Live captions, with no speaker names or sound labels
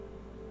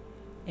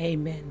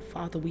Amen.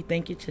 Father, we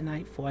thank you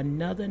tonight for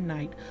another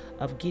night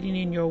of getting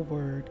in your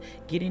word,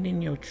 getting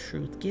in your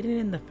truth, getting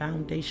in the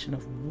foundation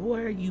of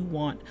where you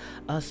want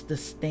us to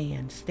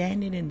stand,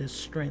 standing in the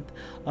strength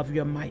of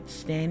your might,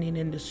 standing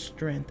in the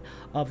strength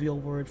of your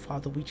word.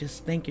 Father, we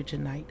just thank you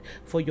tonight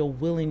for your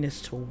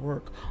willingness to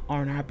work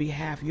on our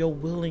behalf, your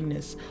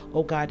willingness,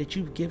 oh God, that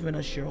you've given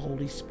us your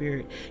Holy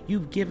Spirit.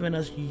 You've given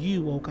us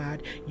you, oh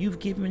God. You've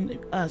given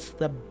us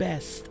the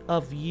best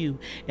of you.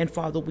 And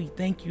Father, we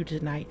thank you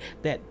tonight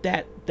that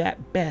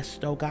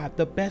best, oh God,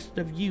 the best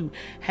of you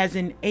has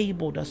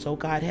enabled us, oh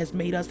God, has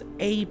made us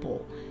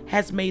able,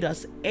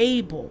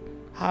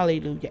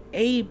 hallelujah,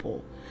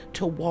 able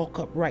to walk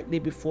uprightly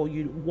before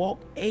you,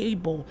 walk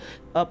able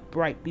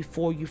upright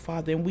before you,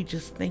 Father. And we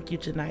just thank you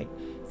tonight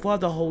for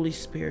the Holy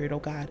Spirit, oh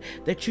God,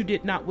 that you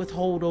did not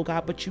withhold, oh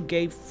God, but you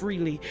gave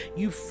freely.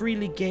 You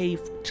freely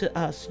gave to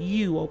us,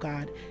 you, oh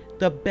God,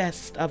 the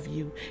best of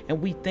you.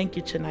 And we thank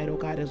you tonight, oh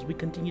God, as we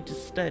continue to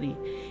study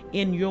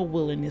in your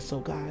willingness,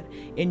 oh God,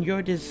 in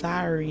your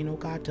desiring, oh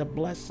God, to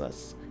bless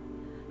us.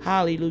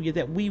 Hallelujah,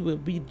 that we will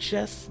be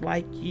just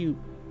like you,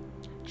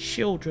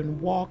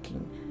 children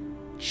walking,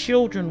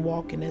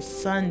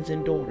 as sons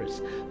and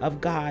daughters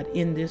of God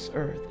in this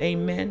earth.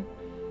 Amen.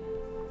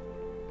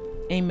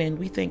 Amen.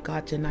 We thank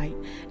God tonight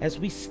as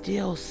we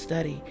still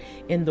study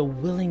in the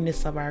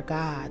willingness of our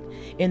God,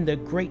 in the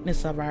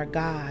greatness of our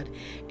God.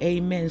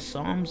 Amen.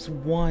 Psalms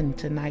 1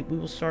 tonight. We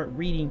will start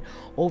reading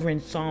over in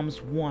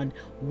Psalms 1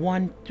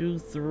 through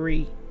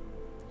 3.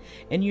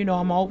 And you know,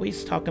 I'm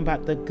always talking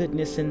about the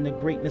goodness and the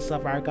greatness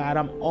of our God.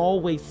 I'm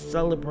always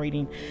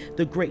celebrating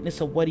the greatness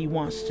of what he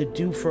wants to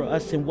do for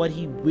us and what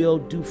he will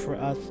do for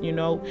us, you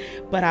know.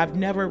 But I've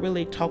never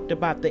really talked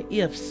about the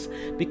ifs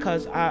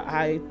because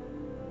I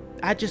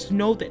just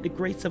know that the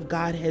grace of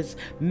God has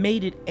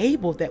made it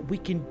able that we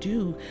can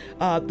do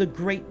the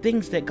great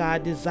things that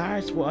God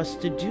desires for us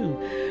to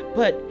do.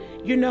 But,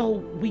 you know,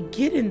 we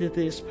get into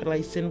this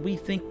place and we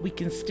think we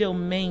can still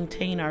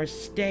maintain our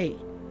stay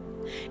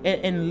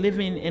and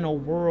living in a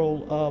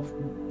world of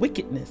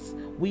wickedness.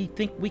 We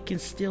think we can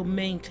still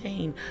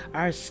maintain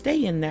our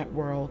stay in that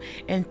world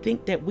and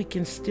think that we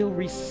can still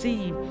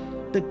receive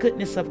the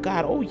goodness of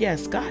God. Oh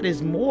yes, God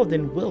is more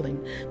than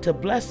willing to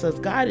bless us.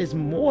 God is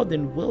more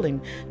than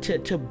willing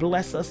to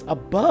bless us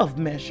above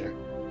measure.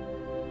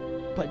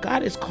 But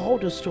God has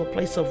called us to a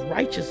place of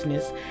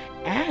righteousness,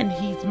 and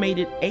he's made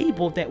it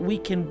able that we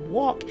can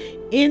walk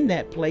in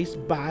that place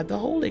by the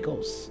Holy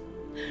Ghost.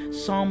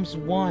 Psalms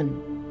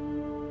 1.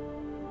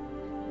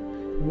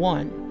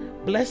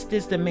 Blessed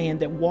is the man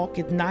that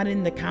walketh not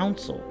in the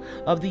counsel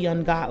of the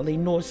ungodly,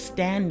 nor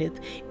standeth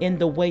in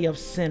the way of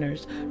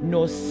sinners,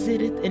 nor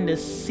sitteth in the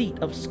seat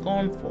of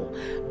scornful.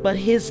 But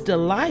his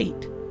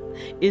delight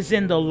is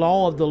in the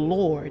law of the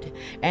Lord,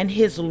 and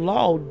his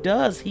law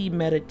does he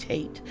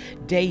meditate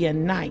day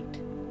and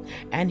night.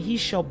 And he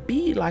shall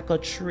be like a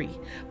tree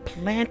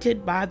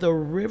planted by the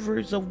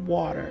rivers of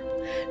water,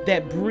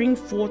 that bring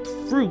forth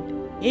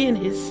fruit in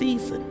his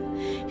season.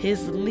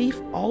 His leaf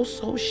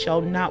also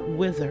shall not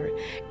wither,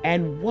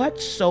 and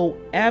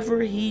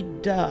whatsoever he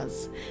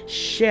does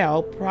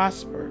shall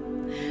prosper.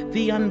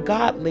 The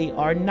ungodly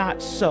are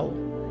not so,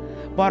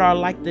 but are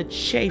like the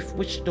chaff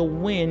which the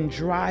wind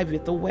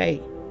driveth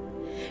away.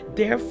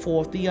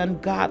 Therefore the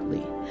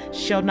ungodly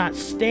shall not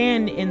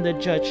stand in the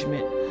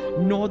judgment,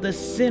 nor the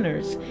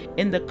sinners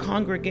in the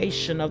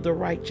congregation of the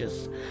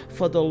righteous.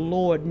 For the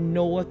Lord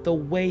knoweth the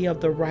way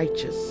of the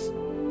righteous,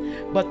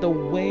 but the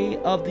way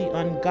of the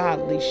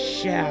ungodly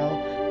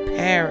shall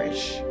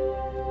perish.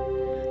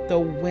 The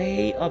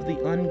way of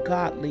the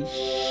ungodly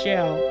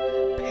shall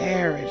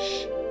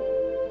perish.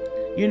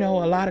 You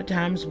know, a lot of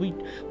times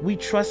we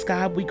trust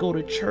God, we go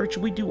to church,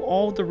 we do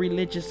all the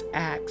religious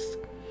acts,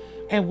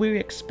 and we're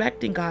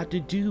expecting God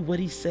to do what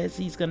he says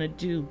he's going to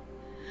do.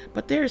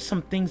 But there are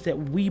some things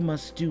that we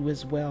must do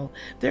as well.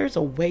 There's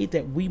a way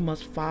that we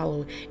must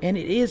follow, and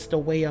it is the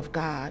way of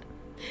God.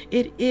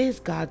 It is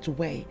God's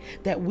way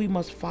that we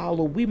must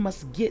follow. We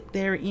must get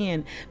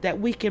therein, that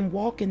we can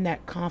walk in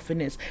that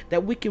confidence,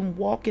 that we can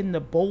walk in the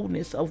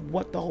boldness of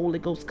what the Holy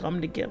Ghost come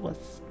to give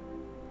us.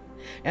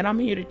 And I'm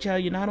here to tell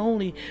you, not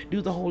only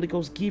do the Holy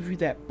Ghost give you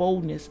that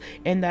boldness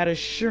and that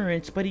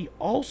assurance, but he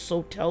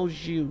also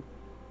tells you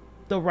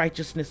the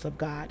righteousness of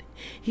God.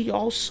 He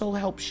also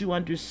helps you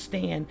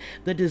understand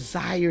the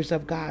desires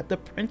of God, the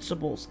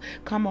principles.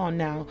 Come on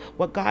now,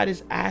 what God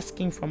is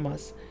asking from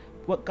us,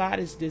 what God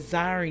is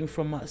desiring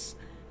from us.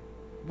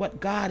 What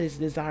God is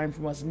desiring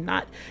from us,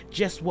 not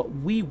just what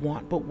we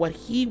want, but what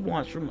he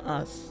wants from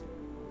us.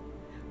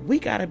 We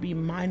got to be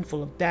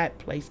mindful of that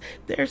place.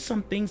 There are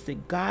some things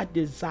that God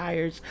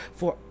desires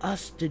for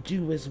us to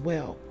do as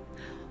well.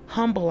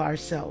 Humble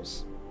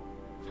ourselves.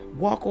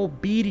 Walk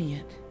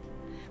obedient.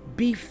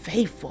 Be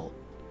faithful.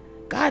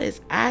 God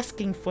is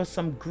asking for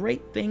some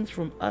great things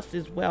from us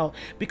as well,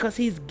 because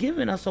he's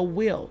given us a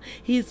will.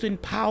 He's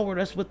empowered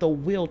us with a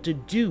will to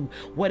do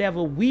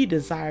whatever we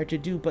desire to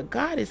do. But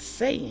God is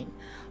saying,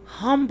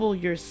 humble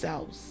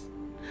yourselves.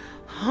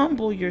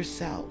 Humble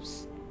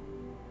yourselves.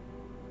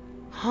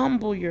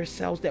 Humble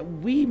yourselves that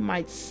we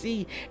might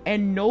see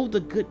and know the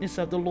goodness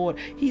of the Lord.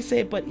 He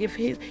said, but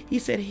he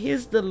said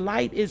his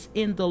delight is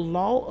in the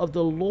law of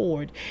the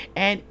Lord,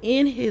 and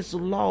in his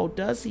law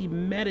does he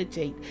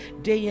meditate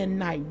day and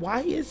night.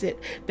 Why is it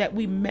that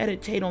we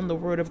meditate on the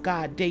word of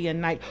God day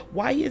and night?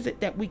 Why is it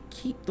that we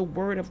keep the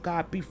word of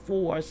God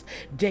before us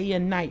day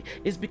and night?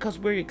 It's because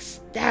we're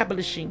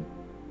establishing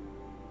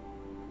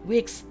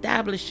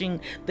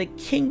the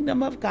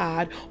kingdom of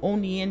God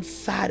on the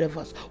inside of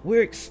us.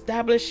 We're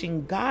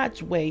establishing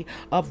God's way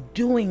of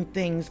doing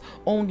things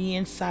on the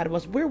inside of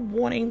us. We're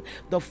wanting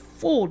the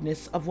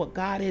fullness of what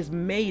God has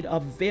made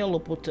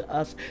available to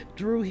us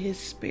through his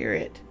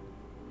Spirit.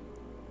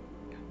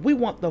 We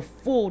want the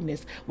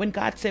fullness. When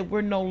God said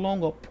we're no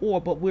longer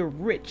poor, but we're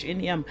rich in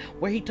him,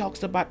 where he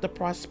talks about the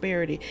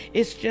prosperity,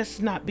 it's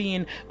just not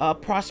being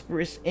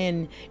prosperous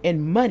in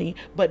money,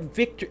 but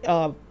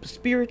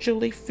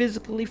spiritually,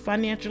 physically,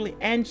 financially,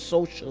 and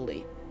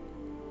socially.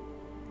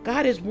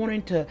 God is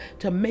wanting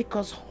to make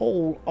us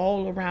whole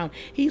all around.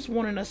 He's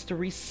wanting us to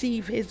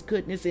receive his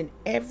goodness in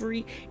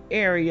every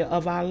area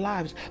of our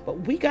lives.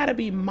 But we got to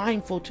be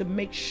mindful to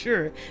make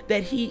sure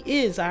that he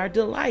is our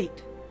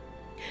delight.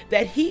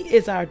 That he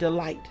is our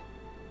delight.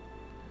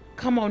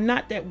 Come on,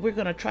 not that we're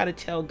going to try to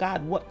tell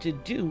God what to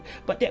do,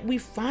 but that we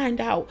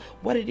find out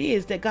what it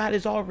is that God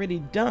has already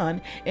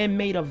done and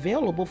made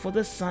available for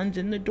the sons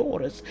and the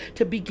daughters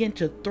to begin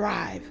to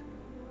thrive.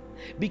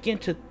 Begin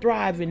to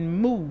thrive and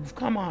move,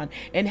 come on,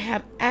 and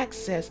have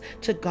access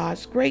to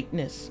God's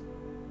greatness.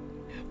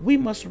 We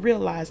must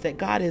realize that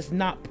God is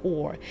not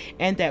poor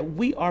and that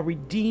we are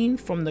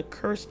redeemed from the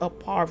curse of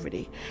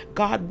poverty.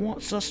 God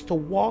wants us to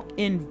walk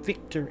in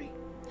victory.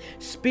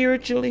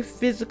 Spiritually,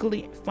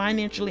 physically,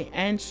 financially,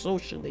 and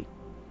socially.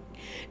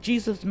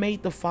 Jesus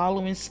made the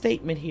following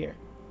statement here.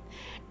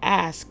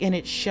 Ask and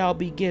it shall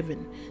be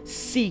given.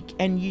 Seek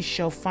and ye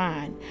shall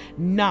find.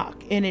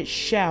 Knock and it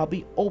shall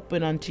be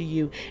open unto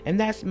you. And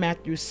that's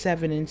Matthew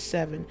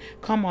 7:7.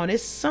 Come on,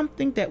 it's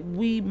something that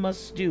we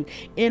must do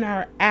in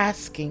our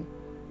asking.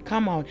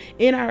 Come on,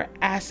 in our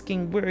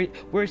asking, we're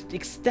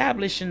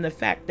establishing the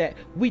fact that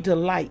we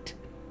delight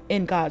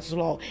in God's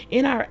law.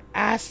 In our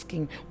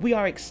asking, we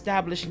are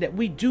establishing that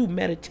we do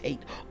meditate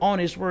on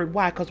his word.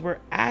 Why? Because we're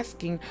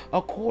asking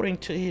according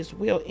to his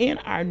will. In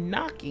our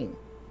knocking,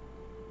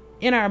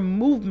 in our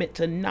movement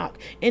to knock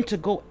and to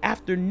go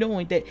after,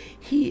 knowing that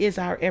he is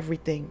our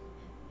everything,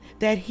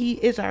 that he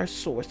is our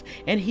source,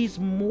 and he's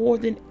more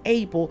than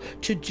able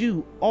to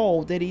do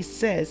all that he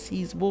says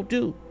he will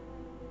do.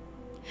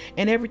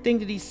 And everything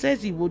that he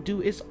says he will do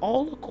is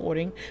all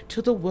according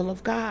to the will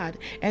of God.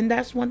 And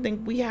that's one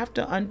thing we have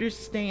to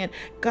understand.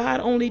 God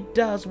only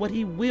does what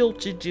he will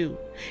to do.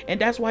 And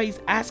that's why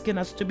he's asking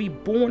us to be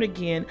born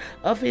again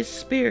of his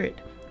Spirit,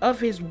 of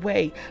his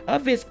way,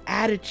 of his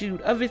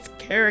attitude, of his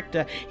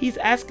character. He's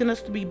asking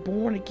us to be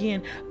born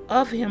again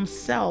of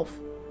himself.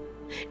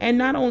 And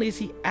not only is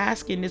he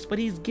asking this, but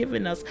he's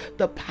given us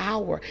the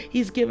power.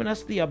 He's given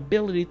us the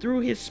ability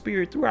through his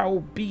Spirit, through our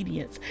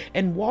obedience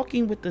and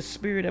walking with the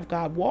Spirit of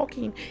God,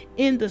 walking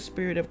in the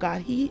Spirit of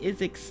God. He is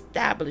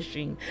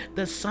establishing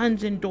the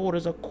sons and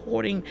daughters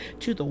according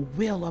to the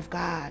will of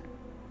God.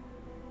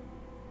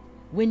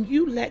 When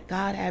you let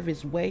God have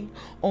his way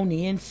on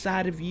the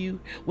inside of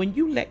you, when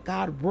you let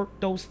God work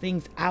those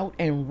things out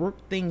and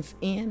work things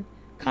in,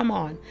 come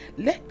on,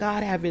 let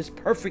God have his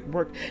perfect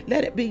work.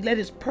 Let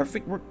his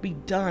perfect work be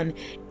done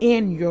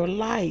in your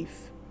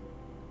life.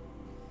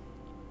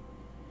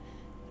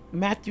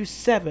 Matthew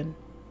 7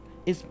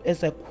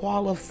 is a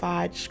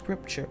qualified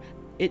scripture.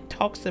 It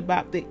talks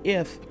about the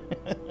if.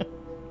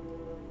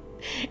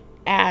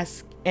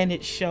 Ask and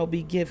it shall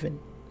be given.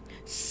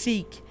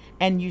 Seek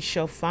and you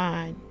shall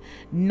find.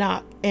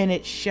 Knock and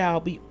it shall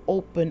be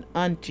open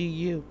unto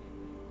you.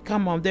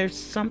 Come on, there's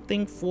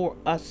something for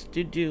us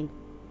to do.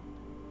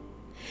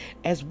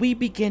 As we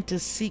begin to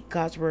seek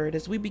God's word,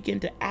 as we begin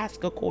to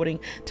ask according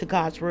to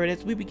God's word,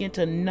 as we begin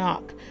to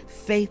knock,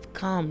 faith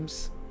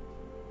comes.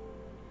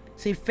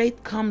 See,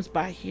 faith comes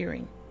by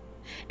hearing,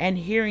 and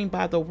hearing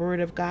by the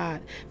word of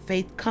God.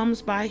 Faith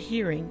comes by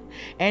hearing,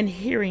 and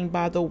hearing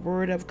by the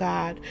word of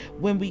God.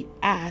 When we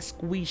ask,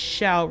 we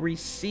shall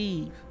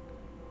receive.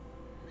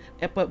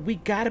 But we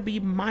got to be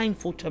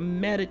mindful to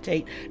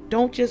meditate.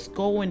 Don't just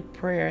go in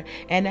prayer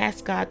and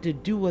ask God to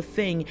do a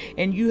thing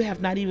and you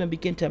have not even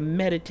begun to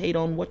meditate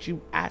on what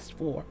you asked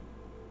for.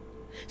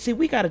 See,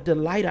 we got to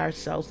delight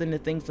ourselves in the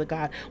things of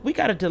God. We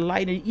got to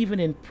delight even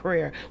in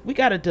prayer. We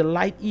got to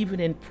delight even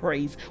in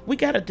praise. We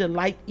got to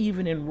delight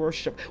even in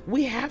worship.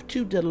 We have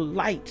to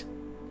delight.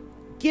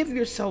 Give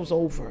yourselves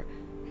over.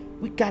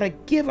 We got to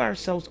give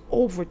ourselves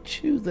over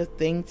to the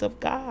things of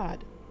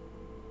God.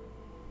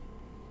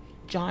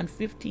 John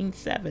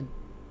 15:7.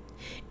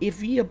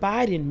 If ye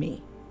abide in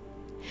me,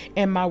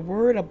 and my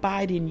word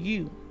abide in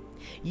you,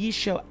 ye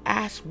shall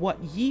ask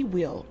what ye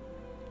will,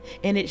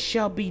 and it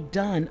shall be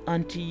done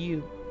unto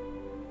you.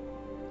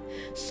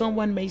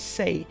 Someone may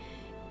say,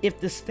 if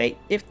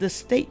the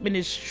statement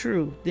is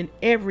true, then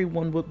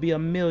everyone would be a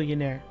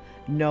millionaire.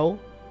 No,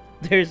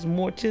 there's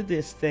more to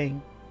this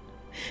thing.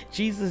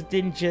 Jesus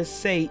didn't just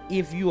say,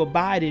 if you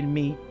abide in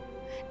me,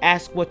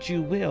 ask what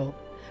you will.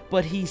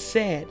 But he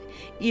said,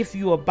 if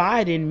you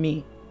abide in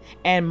me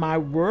and my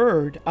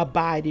word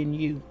abide in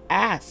you,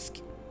 ask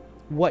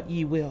what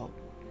ye will.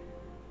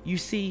 You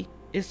see,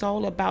 it's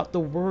all about the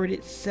word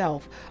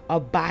itself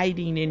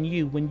abiding in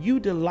you. When you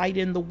delight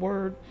in the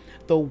word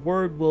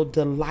will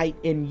delight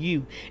in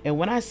you. And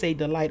when I say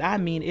delight, I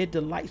mean it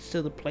delights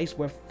to the place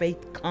where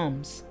faith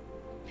comes.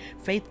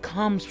 Faith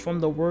comes from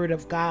the word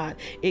of God.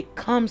 It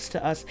comes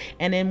to us.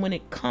 And then when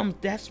it comes,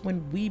 that's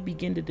when we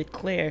begin to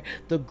declare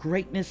the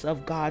greatness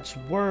of God's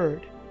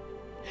word.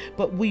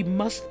 But we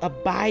must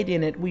abide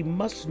in it. We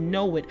must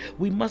know it.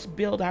 We must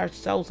build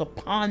ourselves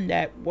upon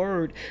that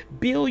word.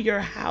 Build your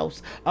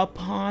house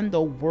upon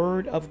the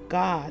word of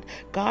God.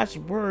 God's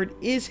word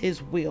is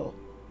his will,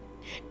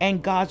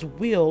 and God's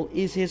will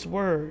is his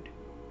word.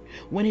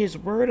 When his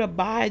word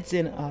abides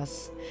in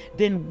us,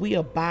 then we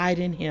abide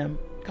in him.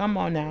 Come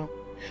on now.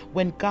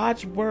 When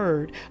God's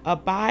word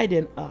abide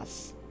in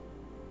us,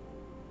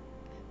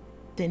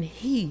 then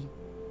his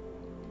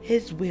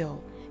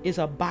will is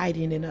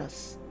abiding in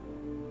us.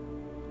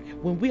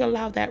 When we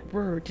allow that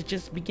word to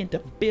just begin to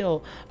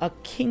build a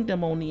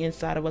kingdom on the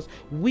inside of us,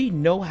 we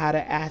know how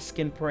to ask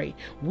and pray.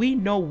 We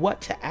know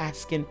what to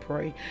ask and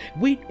pray.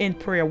 We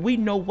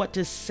know what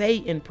to say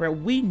in prayer.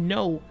 We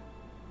know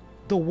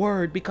the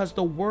word because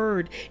the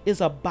word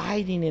is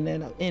abiding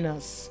in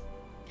us.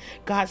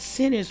 God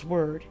sent his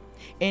word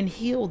and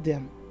healed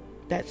them.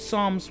 That's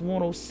Psalms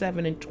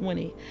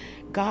 107:20.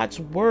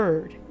 God's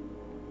word,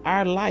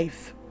 our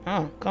life.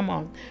 Come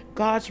on.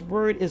 God's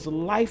word is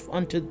life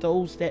unto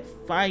those that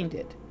find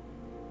it,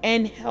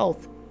 and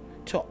health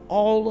to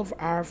all of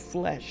our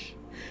flesh.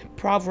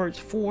 Proverbs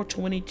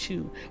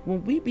 4:22.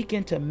 When we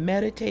begin to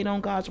meditate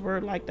on God's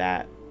word like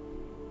that,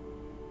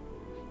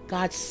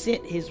 God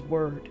sent his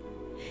word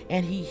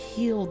and he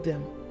healed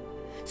them.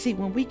 See,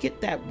 when we get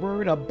that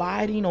word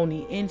abiding on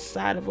the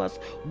inside of us,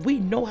 we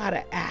know how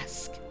to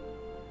ask.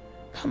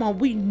 Come on,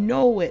 we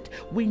know it.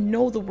 We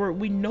know the word.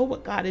 We know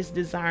what God is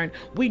desiring.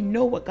 We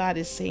know what God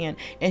is saying.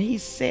 And he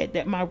said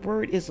that my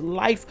word is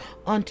life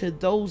unto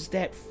those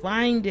that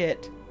find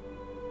it.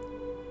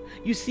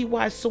 You see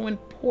why it's so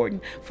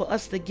important for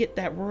us to get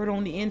that word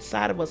on the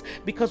inside of us,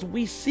 because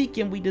we seek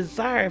and we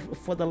desire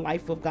for the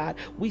life of God.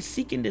 We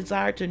seek and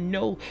desire to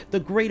know the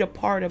greater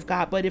part of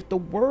God. But if the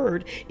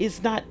word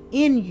is not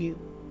in you,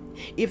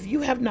 if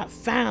you have not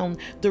found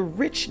the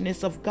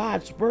richness of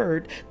God's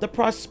word, the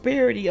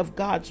prosperity of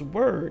God's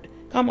word,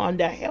 come on,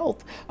 the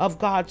health of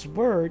God's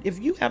word, if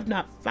you have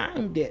not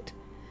found it,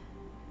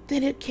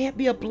 then it can't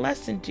be a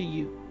blessing to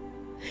you.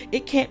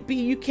 It can't be,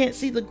 you can't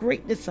see the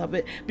greatness of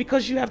it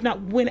because you have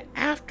not went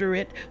after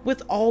it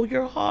with all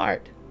your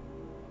heart.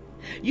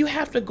 You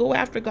have to go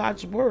after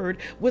God's word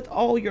with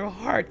all your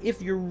heart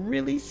if you're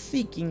really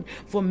seeking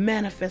for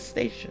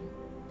manifestation.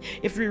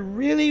 If you're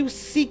really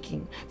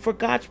seeking for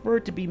God's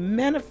word to be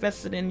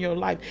manifested in your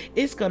life,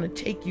 it's going to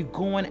take you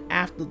going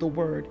after the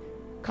word.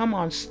 Come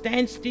on,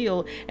 stand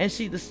still and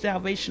see the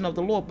salvation of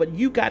the Lord. But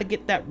you got to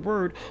get that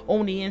word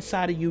on the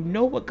inside of you.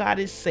 Know what God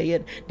is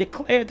saying.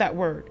 Declare that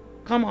word.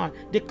 Come on,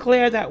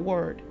 declare that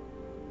word.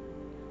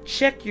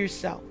 Check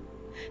yourself.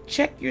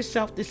 Check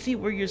yourself to see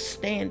where you're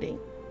standing.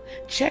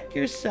 Check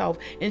yourself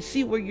and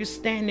see where you're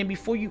standing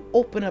before you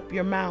open up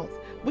your mouth.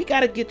 We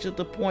got to get to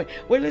the point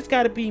where it's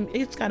got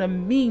to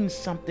mean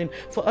something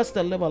for us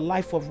to live a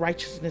life of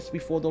righteousness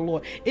before the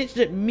Lord. It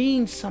should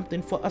mean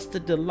something for us to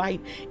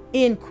delight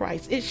in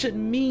Christ. It should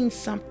mean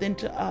something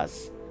to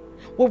us.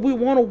 Where we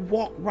want to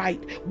walk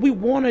right. We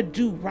want to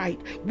do right.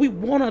 We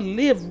want to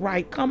live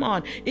right. Come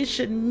on. It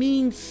should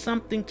mean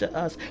something to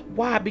us.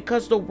 Why?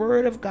 Because the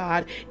word of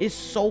God is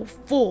so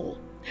full.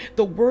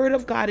 The word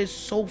of God is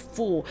so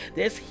full.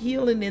 There's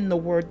healing in the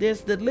word.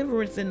 There's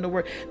deliverance in the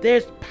word.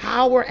 There's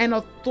power and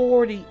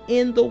authority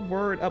in the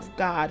word of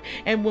God.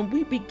 And when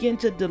we begin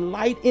to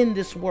delight in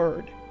this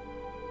word,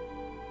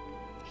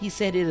 he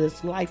said it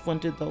is life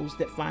unto those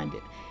that find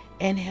it,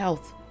 and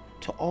health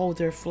to all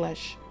their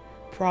flesh.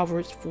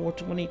 Proverbs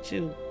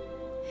 4:22.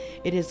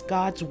 It is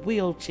God's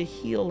will to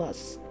heal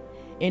us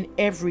in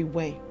every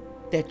way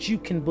that you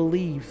can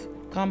believe.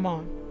 Come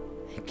on.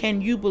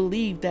 Can you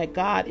believe that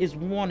God is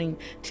wanting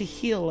to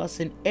heal us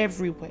in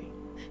every way?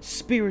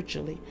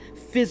 Spiritually,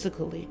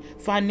 physically,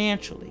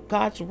 financially.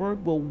 God's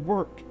word will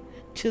work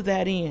to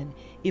that end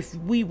if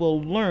we will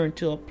learn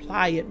to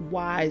apply it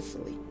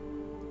wisely.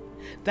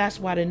 That's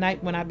why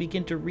tonight when I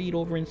begin to read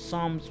over in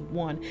Psalms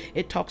 1,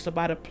 it talks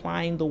about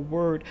applying the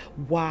word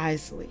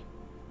wisely.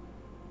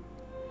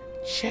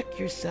 Check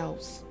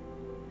yourselves.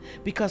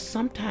 Because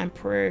sometimes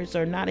prayers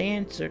are not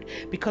answered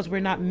because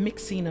we're not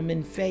mixing them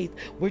in faith.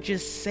 We're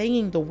just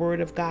saying the word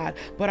of God,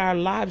 but our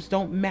lives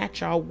don't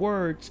match our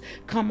words.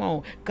 Come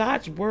on.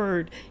 God's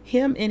word,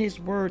 him and his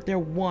word, they're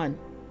one.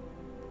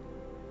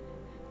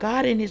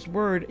 God and his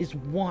word is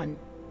one.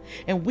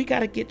 And we got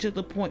to get to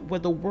the point where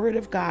the word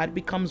of God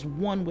becomes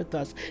one with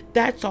us.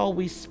 That's all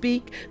we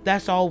speak.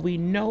 That's all we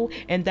know.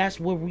 And that's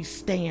where we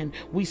stand.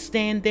 We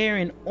stand there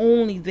and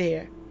only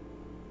there.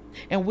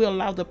 And we'll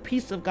allow the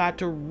peace of God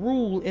to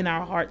rule in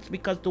our hearts,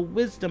 because the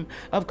wisdom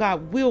of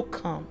God will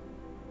come.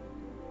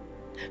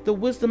 The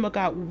wisdom of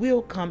God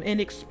will come and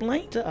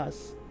explain to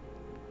us,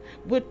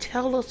 will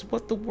tell us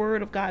what the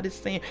word of God is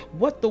saying,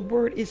 what the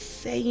word is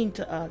saying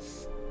to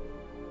us.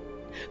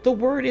 The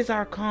word is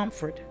our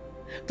comfort.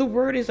 The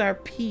word is our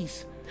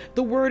peace.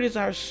 The word is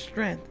our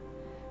strength.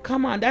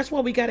 Come on, that's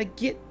why we got to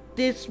get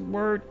this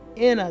word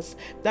in us.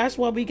 That's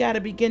why we got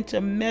to begin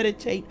to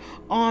meditate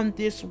on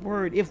this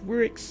word if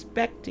we're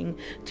expecting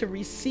to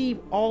receive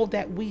all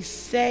that we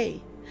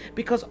say.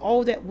 Because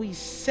all that we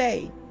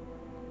say,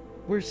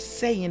 we're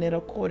saying it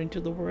according to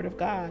the word of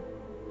God.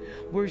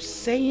 We're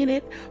saying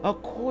it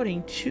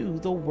according to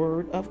the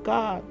word of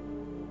God.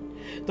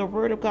 The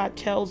word of God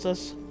tells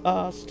us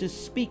to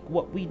speak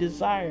what we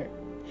desire.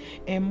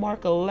 In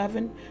Mark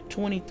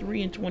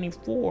 11:23 and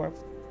 24,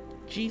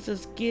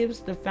 Jesus gives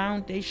the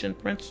foundation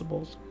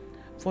principles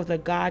for the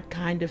God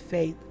kind of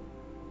faith.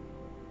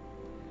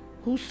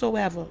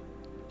 Whosoever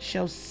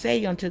shall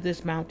say unto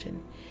this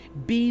mountain,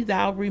 be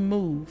thou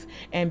removed,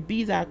 and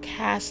be thou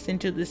cast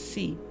into the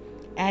sea,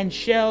 and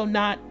shall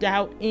not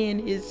doubt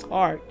in his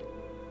heart,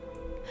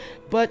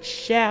 but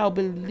shall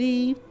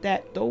believe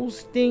that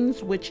those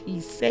things which he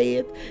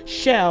saith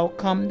shall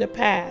come to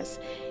pass,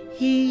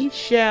 he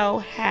shall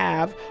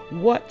have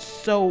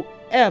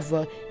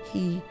whatsoever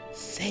he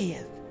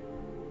saith.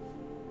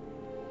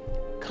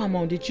 Come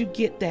on, did you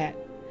get that?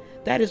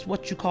 That is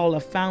what you call a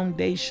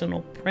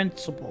foundational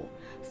principle.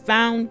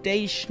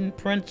 Foundation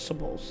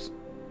principles.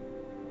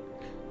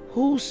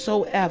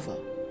 Whosoever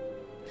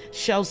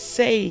shall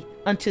say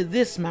unto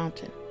this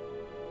mountain,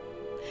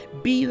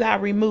 be thou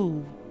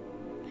removed,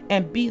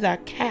 and be thou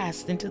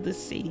cast into the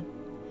sea,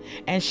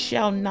 and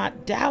shall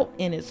not doubt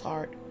in his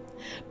heart,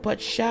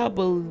 but shall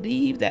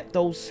believe that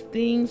those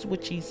things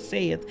which he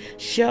saith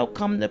shall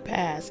come to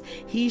pass,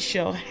 he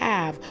shall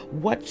have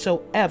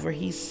whatsoever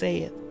he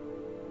saith.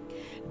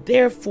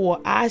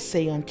 Therefore I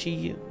say unto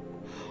you,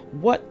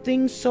 what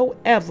things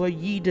soever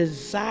ye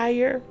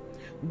desire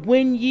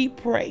when ye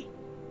pray,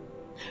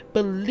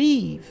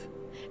 believe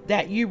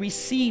that ye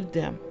receive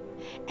them,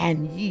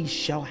 and ye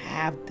shall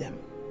have them.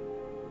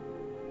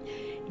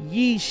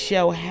 Ye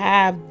shall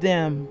have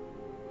them.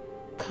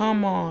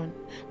 Come on.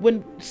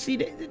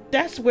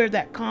 That's where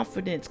that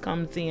confidence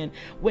comes in.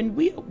 When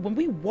we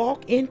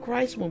walk in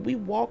Christ, when we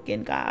walk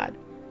in God,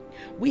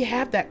 we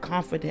have that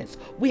confidence.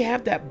 We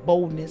have that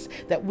boldness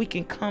that we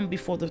can come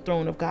before the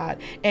throne of God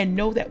and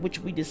know that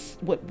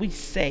what we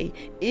say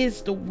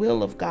is the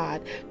will of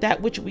God.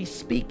 That which we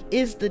speak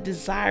is the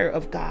desire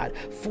of God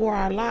for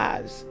our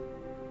lives.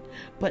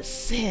 But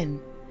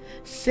sin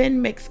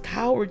makes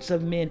cowards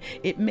of men.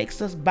 It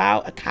makes us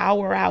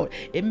cower out.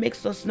 It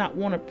makes us not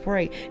want to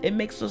pray. It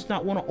makes us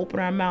not want to open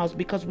our mouths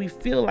because we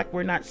feel like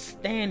we're not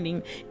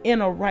standing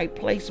in a right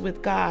place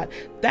with God.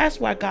 That's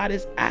why God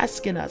is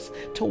asking us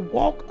to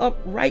walk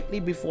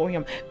uprightly before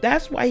him.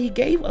 That's why he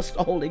gave us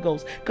the Holy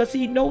Ghost, because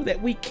he knows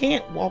that we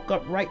can't walk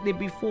uprightly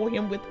before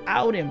him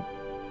without him.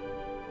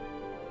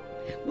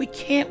 We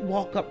can't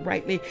walk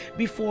uprightly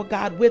before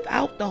God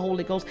without the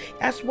Holy Ghost.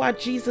 That's why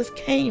Jesus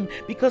came,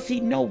 because he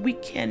knows we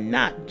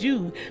cannot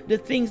do the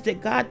things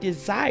that God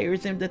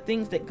desires and the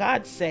things that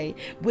God say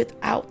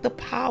without the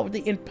power,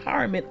 the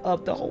empowerment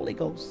of the Holy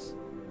Ghost.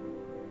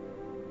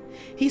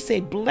 He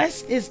said,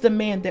 blessed is the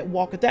man that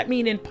walketh. That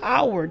means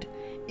empowered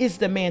is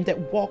the man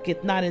that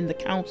walketh not in the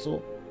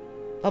counsel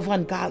of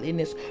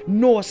ungodliness,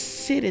 nor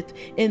sitteth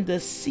in the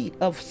seat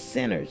of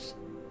sinners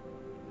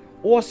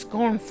or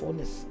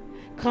scornfulness.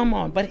 Come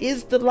on, but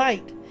his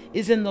delight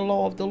is in the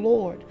law of the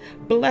Lord.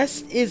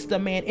 Blessed is the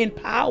man,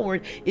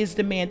 empowered is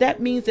the man.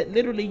 That means that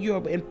literally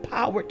you're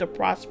empowered to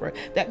prosper.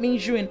 That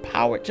means you're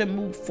empowered to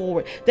move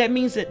forward. That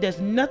means that there's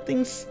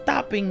nothing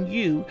stopping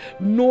you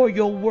nor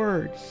your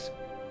words.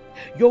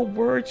 Your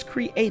words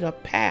create a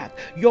path.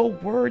 Your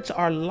words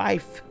are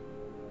life.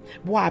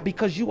 Why?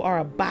 Because you are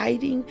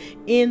abiding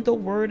in the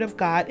word of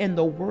God, and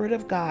the word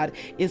of God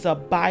is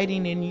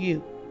abiding in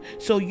you.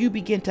 So you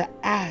begin to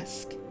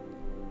ask.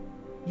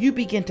 You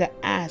begin to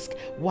ask.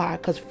 Why?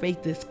 Because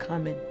faith is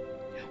coming.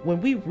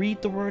 When we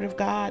read the word of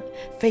God,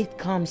 faith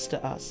comes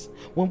to us.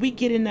 When we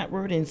get in that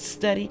word and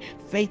study,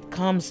 faith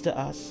comes to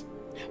us.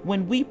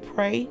 When we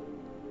pray,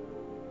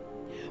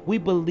 we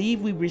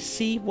believe we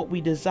receive what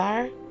we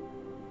desire.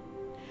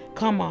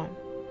 Come on.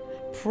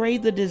 Pray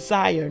the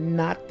desire,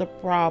 not the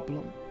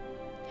problem.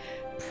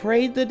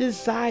 Pray the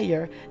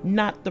desire,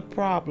 not the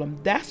problem.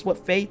 That's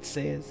what faith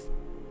says.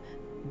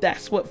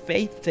 That's what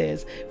faith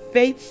says.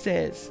 Faith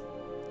says,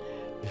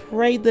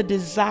 pray the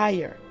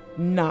desire,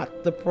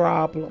 not the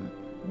problem.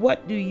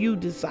 What do you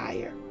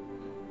desire?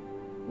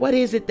 What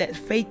is it that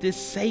faith is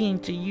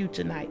saying to you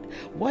tonight?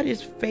 What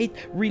is faith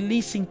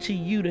releasing to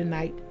you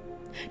tonight?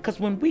 Because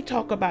when we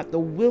talk about the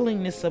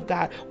willingness of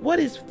God, what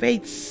is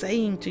faith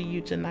saying to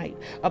you tonight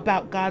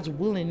about God's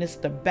willingness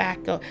to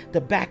back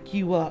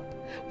you up?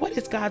 What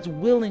is God's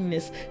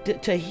willingness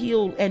to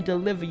heal and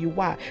deliver you?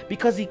 Why?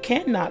 Because he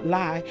cannot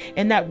lie.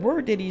 And that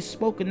word that he's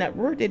spoken, that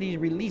word that he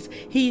released,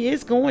 he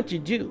is going to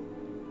do.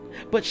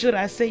 But should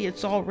I say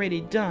it's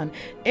already done?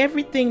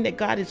 Everything that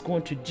God is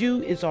going to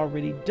do is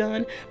already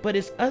done, but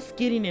it's us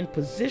getting in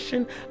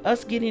position,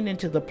 us getting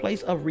into the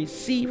place of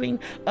receiving,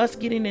 us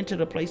getting into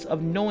the place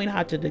of knowing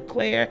how to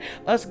declare,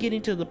 us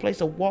getting to the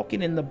place of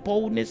walking in the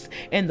boldness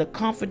and the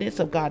confidence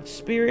of God's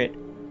Spirit.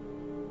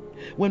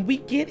 When we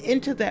get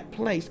into that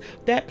place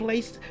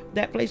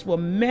will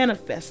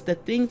manifest the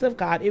things of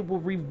God. It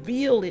will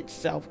reveal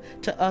itself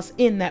to us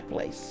in that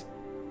place.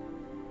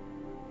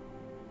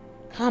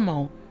 Come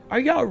on. Are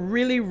y'all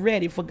really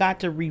ready for God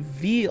to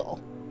reveal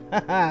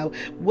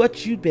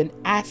what you've been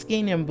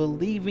asking and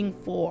believing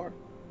for?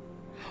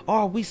 Or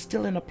are we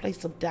still in a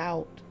place of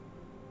doubt?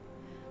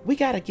 We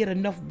got to get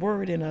enough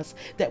word in us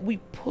that we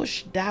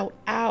push doubt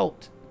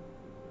out.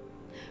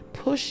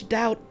 Push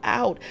doubt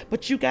out.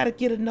 But you got to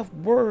get enough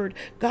word,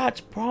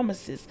 God's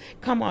promises.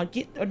 Come on,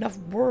 get enough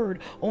word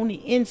on the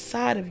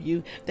inside of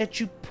you that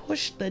you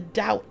push the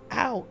doubt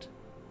out.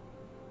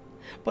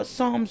 But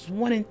Psalms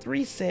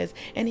 1:3 says,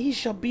 and he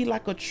shall be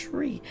like a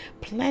tree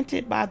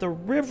planted by the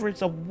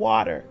rivers of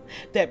water,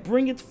 that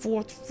bringeth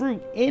forth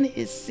fruit in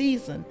his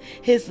season.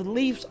 His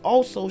leaves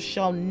also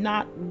shall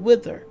not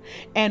wither,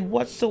 and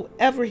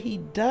whatsoever he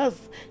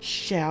does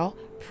shall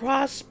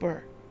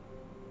prosper.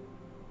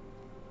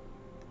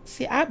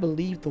 See, I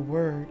believe the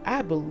word.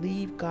 I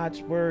believe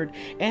God's word,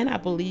 and I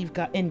believe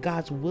God in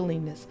God's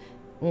willingness.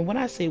 When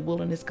I say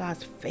willingness,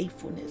 God's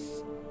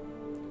faithfulness.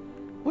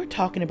 We're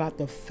talking about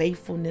the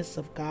faithfulness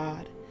of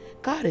God.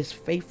 God is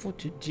faithful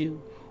to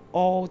do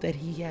all that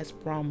he has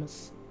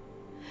promised.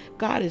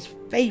 God is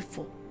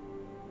faithful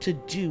to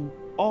do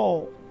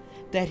all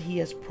that he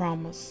has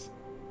promised.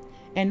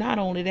 And not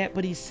only that,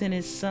 but he sent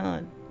his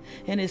son.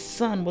 And his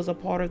son was a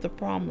part of the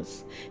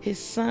promise. His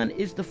son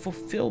is the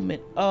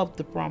fulfillment of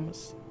the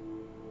promise.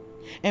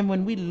 And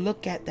when we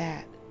look at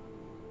that,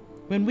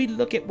 when we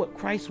look at what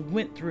Christ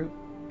went through,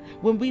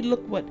 when we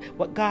look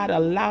what God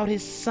allowed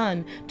his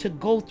son to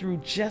go through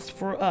just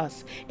for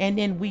us, and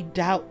then we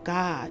doubt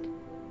God.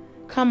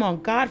 Come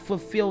on, God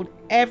fulfilled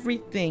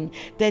everything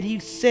that he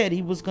said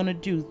he was going to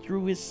do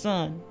through his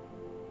son.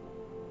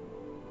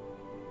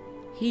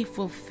 He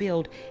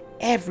fulfilled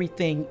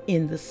everything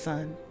in the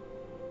son.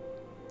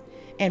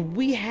 And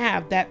we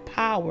have that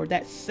power,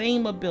 that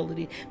same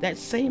ability, that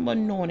same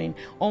anointing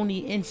on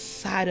the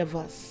inside of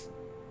us.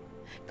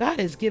 God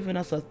has given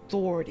us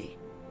authority.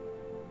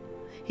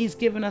 He's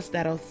given us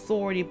that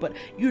authority, but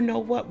you know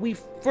what? We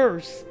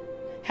first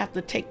have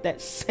to take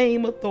that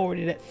same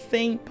authority, that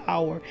same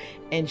power,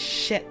 and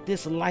shut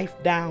this life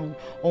down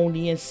on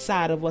the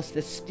inside of us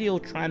that's still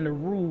trying to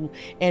rule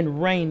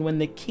and reign when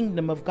the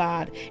kingdom of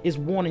God is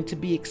wanting to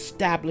be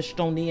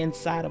established on the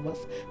inside of us.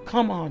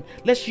 Come on,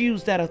 let's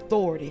use that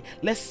authority.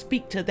 Let's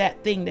speak to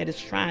that thing that is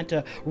trying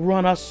to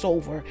run us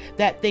over,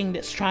 that thing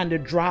that's trying to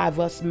drive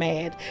us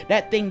mad,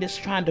 that thing that's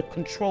trying to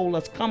control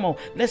us. Come on,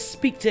 let's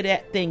speak to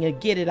that thing and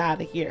get it out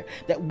of here,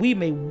 that we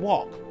may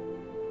walk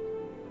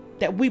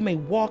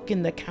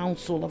in the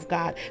counsel of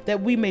God,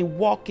 that we may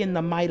walk in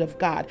the might of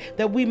God,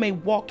 that we may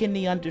walk in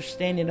the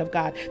understanding of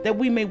God, that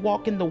we may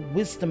walk in the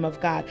wisdom of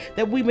God,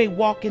 that we may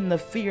walk in the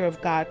fear of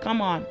God.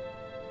 Come on.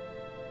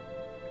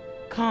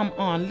 Come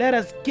on. Let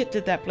us get to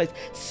that place.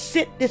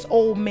 Sit this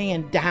old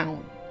man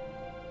down.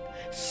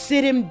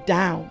 Sit him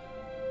down.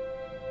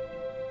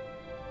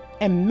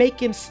 And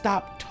make him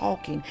stop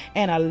talking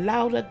and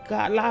allow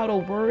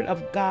the word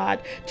of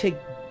God to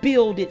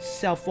build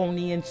itself on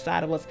the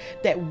inside of us,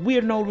 that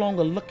we're no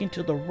longer looking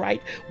to the right,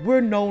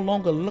 we're no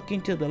longer looking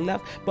to the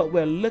left, but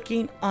we're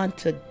looking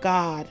unto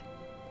God.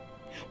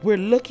 We're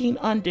looking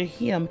unto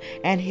him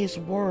and his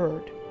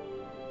word.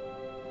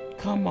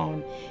 Come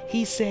on.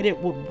 He said it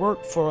would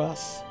work for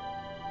us.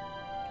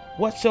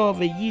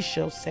 Whatsoever ye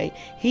shall say,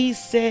 he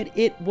said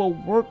it will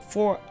work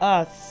for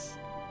us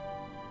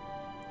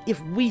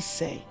if we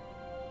say.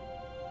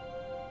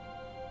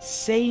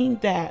 Saying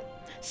that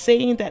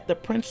the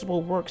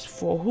principle works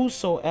for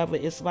whosoever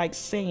is like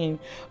saying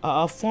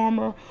a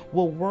farmer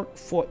will work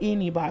for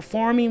anybody.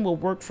 Farming will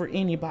work for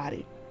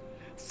anybody.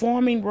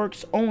 Farming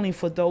works only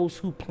for those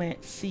who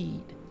plant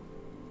seed.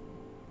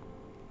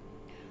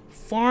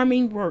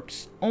 Farming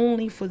works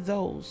only for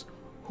those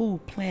who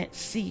plant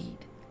seed.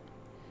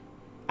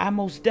 I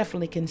most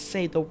definitely can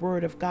say the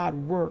word of God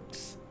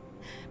works.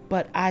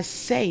 But I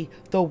say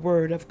the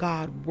word of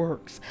God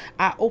works.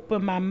 I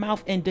open my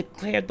mouth and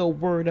declare the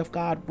word of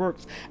God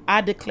works.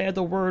 I declare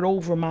the word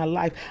over my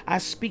life. I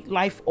speak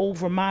life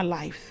over my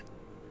life,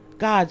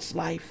 God's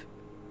life.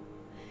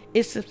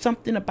 It's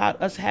something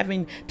about us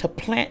having to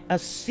plant a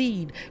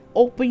seed.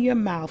 Open your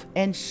mouth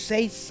and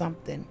say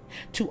something.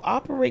 To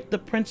operate the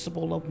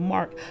principle of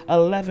Mark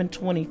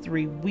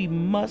 11:23, we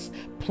must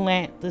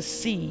plant the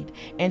seed.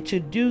 And to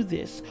do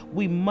this,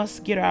 we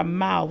must get our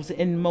mouths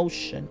in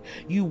motion.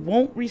 You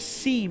won't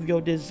receive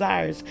your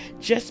desires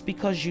just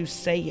because you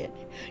say it.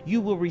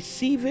 You will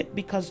receive it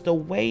because the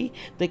way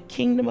the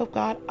kingdom of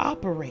God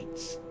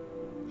operates.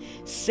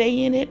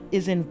 Saying it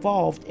is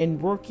involved in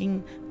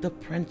working the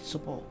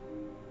principle.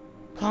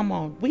 Come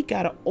on, we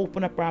got to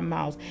open up our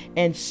mouths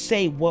and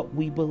say what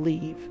we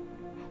believe.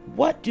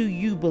 What do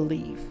you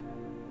believe?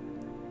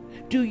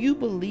 Do you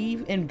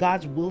believe in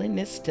God's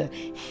willingness to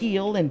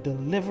heal and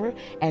deliver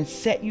and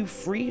set you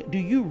free? Do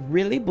you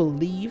really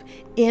believe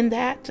in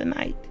that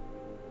tonight?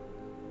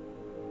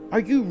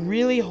 Are you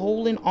really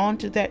holding on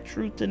to that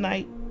truth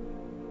tonight?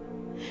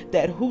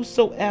 That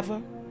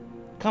whosoever,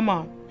 come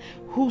on,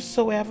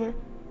 whosoever,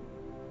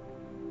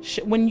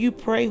 when you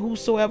pray,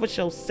 whosoever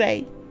shall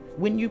say,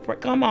 when you pray,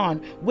 come on,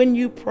 when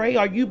you pray,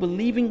 are you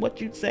believing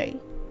what you say?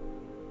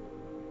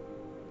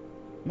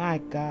 My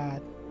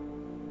God.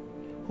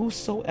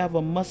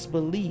 Whosoever must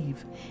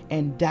believe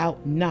and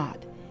doubt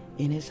not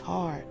in his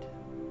heart.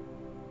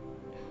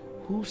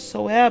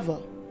 Whosoever,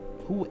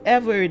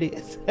 whoever it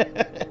is,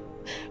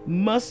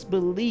 must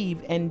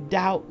believe and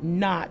doubt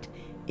not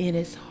in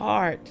his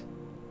heart.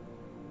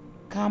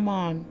 Come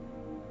on.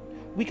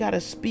 We got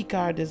to speak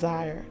our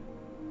desire.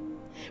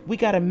 We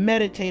got to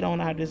meditate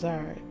on our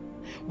desire.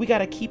 We got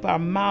to keep our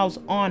mouths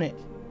on it.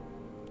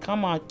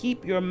 Come on,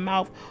 keep your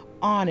mouth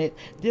on it.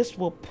 This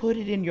will put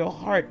it in your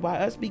heart by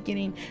us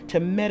beginning to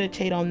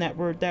meditate on that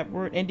word,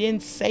 and then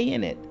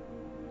saying it.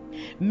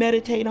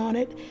 Meditate on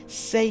it,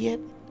 say it.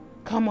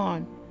 Come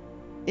on.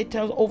 It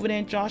tells over there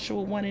in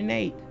Joshua 1 and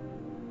 8.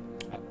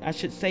 I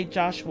should say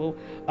Joshua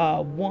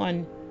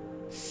 1,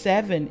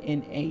 7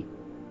 and 8.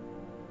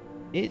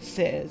 It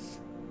says,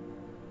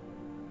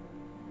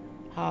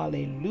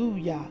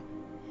 hallelujah.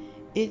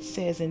 It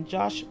says in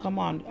Joshua, come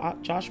on,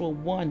 Joshua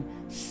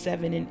 1,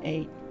 7 and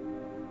 8.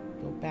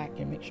 Go back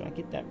and make sure I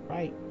get that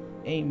right.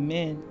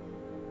 Amen.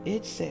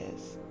 It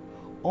says,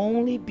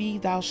 only be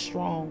thou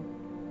strong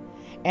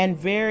and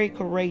very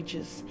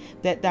courageous,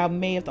 that thou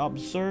mayest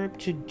observe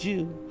to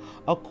do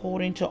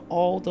according to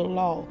all the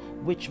law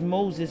which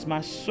Moses my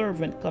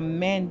servant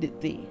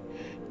commanded thee.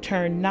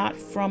 Turn not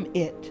from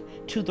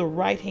it to the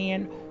right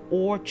hand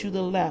or to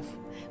the left,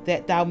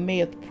 that thou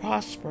mayest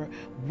prosper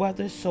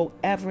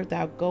whithersoever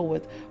thou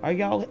goest. Are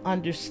y'all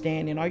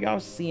understanding? Are y'all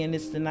seeing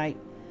this tonight?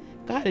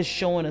 God is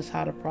showing us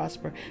how to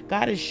prosper.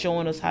 God is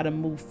showing us how to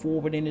move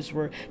forward in his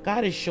word.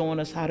 God is showing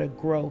us how to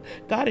grow.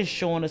 God is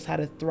showing us how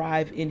to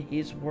thrive in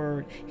his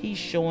word. He's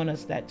showing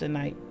us that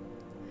tonight.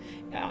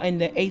 In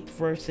the 8th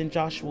verse in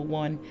Joshua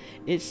 1,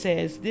 it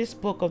says, this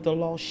book of the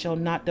law shall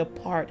not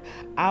depart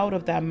out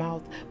of thy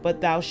mouth,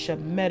 but thou shalt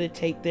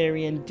meditate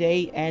therein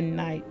day and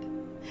night,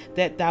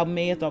 that thou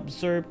mayest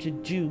observe to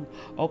do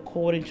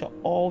according to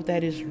all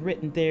that is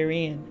written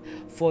therein.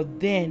 For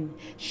then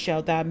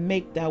shalt thou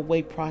make thy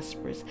way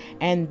prosperous,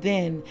 and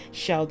then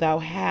shalt thou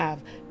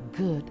have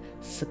good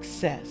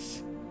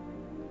success.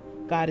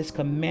 God has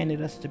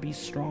commanded us to be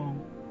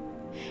strong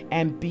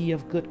and be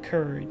of good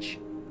courage,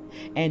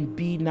 and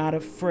be not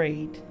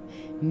afraid,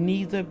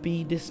 neither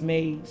be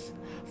dismayed,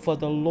 for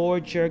the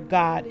Lord your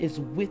God is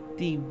with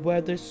thee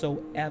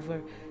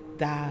whithersoever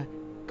thou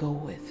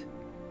goest.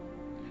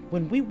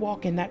 When we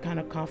walk in that kind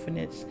of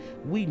confidence,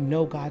 we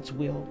know God's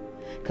will,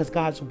 because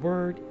God's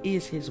word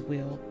is his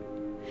will.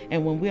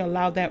 And when we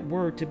allow that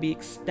word to be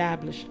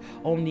established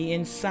on the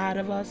inside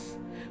of us,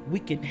 we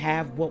can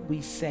have what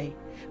we say,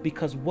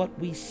 because what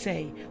we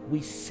say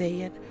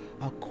it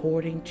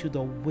according to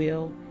the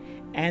will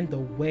and the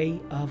way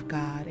of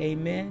God.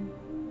 Amen.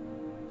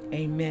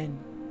 Amen.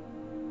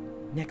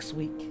 Next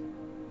week.